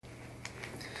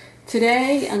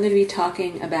Today I'm going to be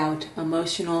talking about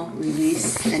emotional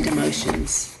release and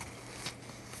emotions.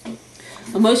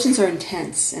 Emotions are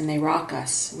intense and they rock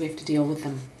us. We have to deal with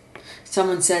them.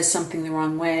 Someone says something the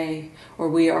wrong way, or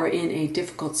we are in a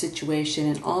difficult situation,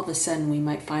 and all of a sudden we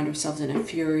might find ourselves in a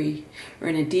fury or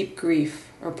in a deep grief,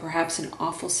 or perhaps an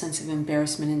awful sense of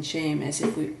embarrassment and shame as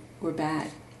if we were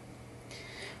bad.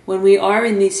 When we are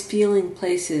in these feeling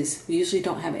places, we usually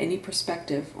don't have any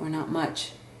perspective or not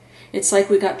much. It's like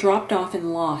we got dropped off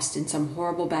and lost in some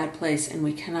horrible bad place and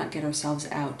we cannot get ourselves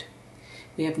out.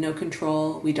 We have no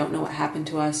control, we don't know what happened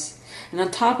to us, and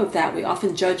on top of that we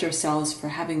often judge ourselves for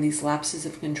having these lapses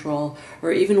of control,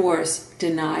 or even worse,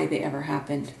 deny they ever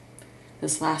happened.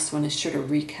 This last one is sure to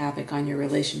wreak havoc on your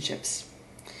relationships.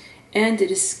 And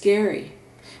it is scary.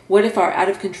 What if our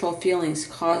out-of-control feelings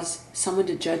cause someone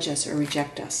to judge us or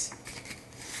reject us?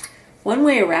 One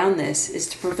way around this is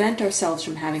to prevent ourselves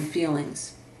from having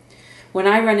feelings. When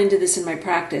I run into this in my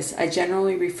practice, I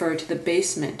generally refer to the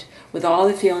basement with all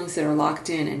the feelings that are locked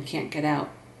in and can't get out.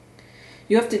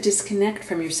 You have to disconnect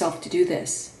from yourself to do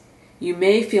this. You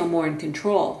may feel more in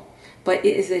control, but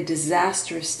it is a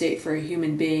disastrous state for a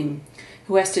human being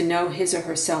who has to know his or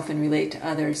herself and relate to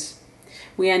others.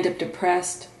 We end up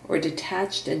depressed or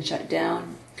detached and shut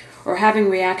down, or having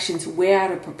reactions way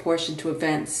out of proportion to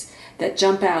events that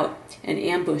jump out and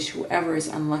ambush whoever is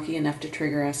unlucky enough to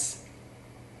trigger us.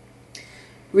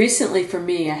 Recently for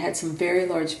me, I had some very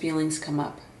large feelings come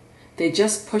up. They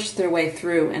just pushed their way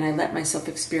through and I let myself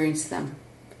experience them.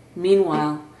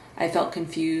 Meanwhile, I felt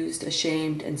confused,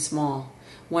 ashamed, and small,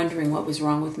 wondering what was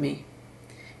wrong with me.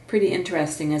 Pretty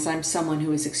interesting, as I'm someone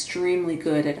who is extremely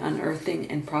good at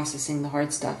unearthing and processing the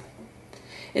hard stuff.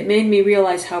 It made me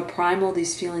realize how primal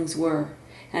these feelings were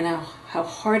and how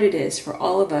hard it is for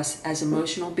all of us as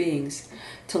emotional beings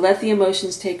to let the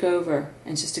emotions take over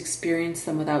and just experience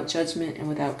them without judgment and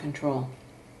without control.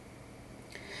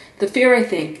 The fear, I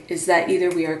think, is that either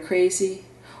we are crazy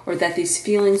or that these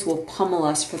feelings will pummel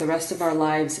us for the rest of our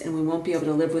lives and we won't be able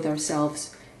to live with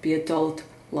ourselves, be adult,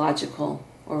 logical,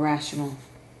 or rational.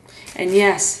 And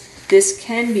yes, this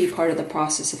can be part of the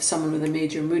process of someone with a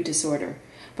major mood disorder,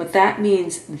 but that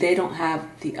means they don't have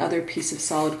the other piece of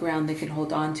solid ground they can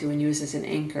hold on to and use as an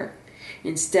anchor.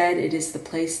 Instead, it is the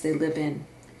place they live in.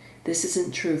 This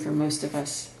isn't true for most of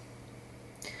us.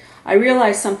 I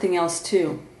realized something else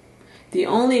too. The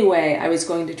only way I was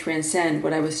going to transcend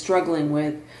what I was struggling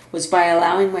with was by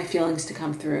allowing my feelings to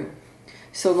come through.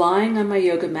 So lying on my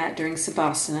yoga mat during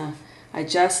Savasana, I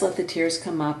just let the tears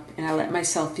come up and I let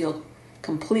myself feel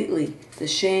completely the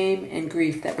shame and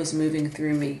grief that was moving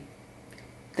through me.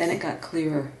 Then it got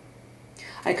clearer.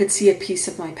 I could see a piece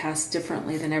of my past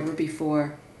differently than ever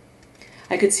before.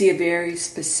 I could see a very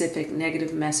specific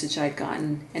negative message I'd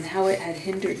gotten and how it had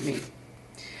hindered me.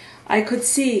 I could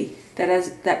see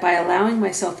that by allowing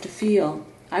myself to feel,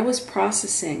 I was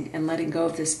processing and letting go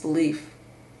of this belief.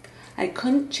 I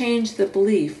couldn't change the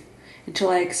belief until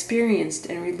I experienced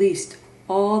and released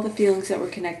all the feelings that were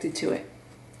connected to it.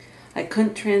 I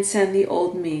couldn't transcend the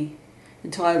old me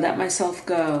until I let myself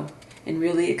go and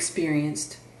really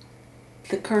experienced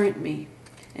the current me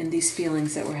and these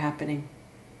feelings that were happening.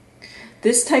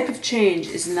 This type of change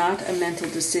is not a mental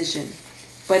decision,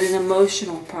 but an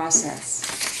emotional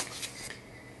process.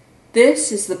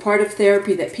 This is the part of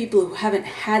therapy that people who haven't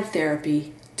had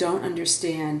therapy don't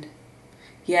understand.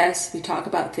 Yes, we talk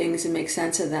about things and make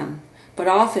sense of them, but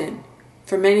often,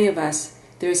 for many of us,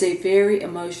 there's a very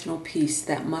emotional piece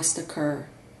that must occur.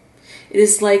 It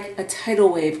is like a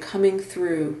tidal wave coming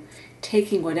through,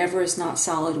 taking whatever is not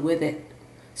solid with it,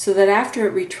 so that after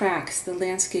it retracts, the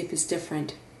landscape is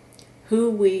different. Who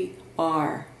we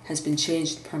are has been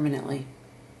changed permanently.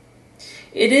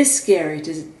 It is scary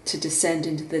to descend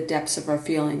into the depths of our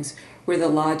feelings where the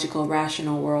logical,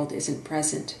 rational world isn't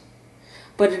present.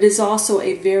 But it is also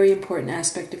a very important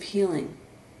aspect of healing.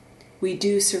 We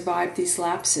do survive these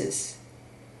lapses.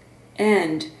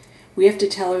 And we have to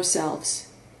tell ourselves,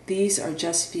 these are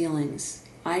just feelings.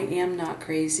 I am not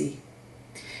crazy.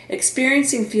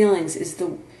 Experiencing feelings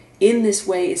in this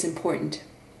way is important.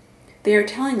 They are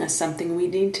telling us something we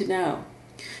need to know,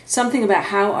 something about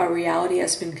how our reality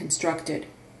has been constructed.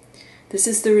 This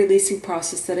is the releasing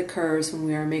process that occurs when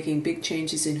we are making big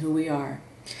changes in who we are.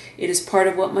 It is part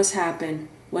of what must happen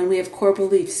when we have core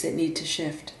beliefs that need to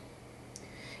shift.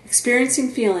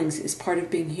 Experiencing feelings is part of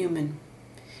being human.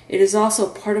 It is also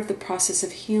part of the process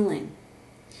of healing.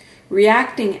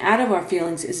 Reacting out of our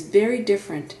feelings is very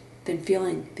different than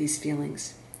feeling these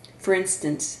feelings. For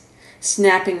instance,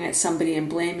 snapping at somebody and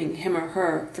blaming him or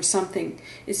her for something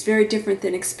is very different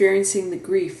than experiencing the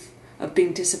grief of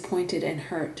being disappointed and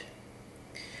hurt.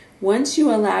 Once you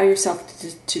allow yourself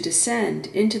to descend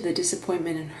into the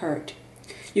disappointment and hurt,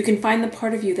 you can find the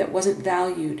part of you that wasn't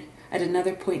valued at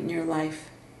another point in your life.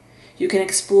 You can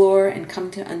explore and come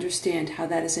to understand how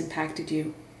that has impacted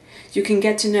you. You can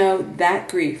get to know that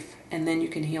grief, and then you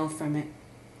can heal from it.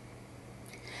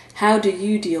 How do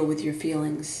you deal with your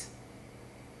feelings?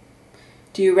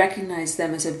 Do you recognize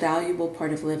them as a valuable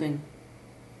part of living?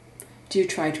 Do you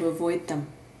try to avoid them?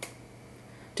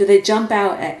 Do they jump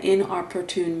out at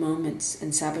inopportune moments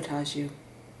and sabotage you?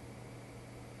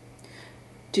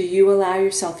 Do you allow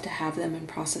yourself to have them and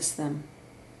process them?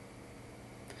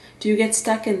 Do you get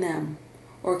stuck in them,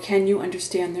 or can you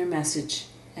understand their message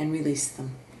and release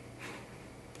them?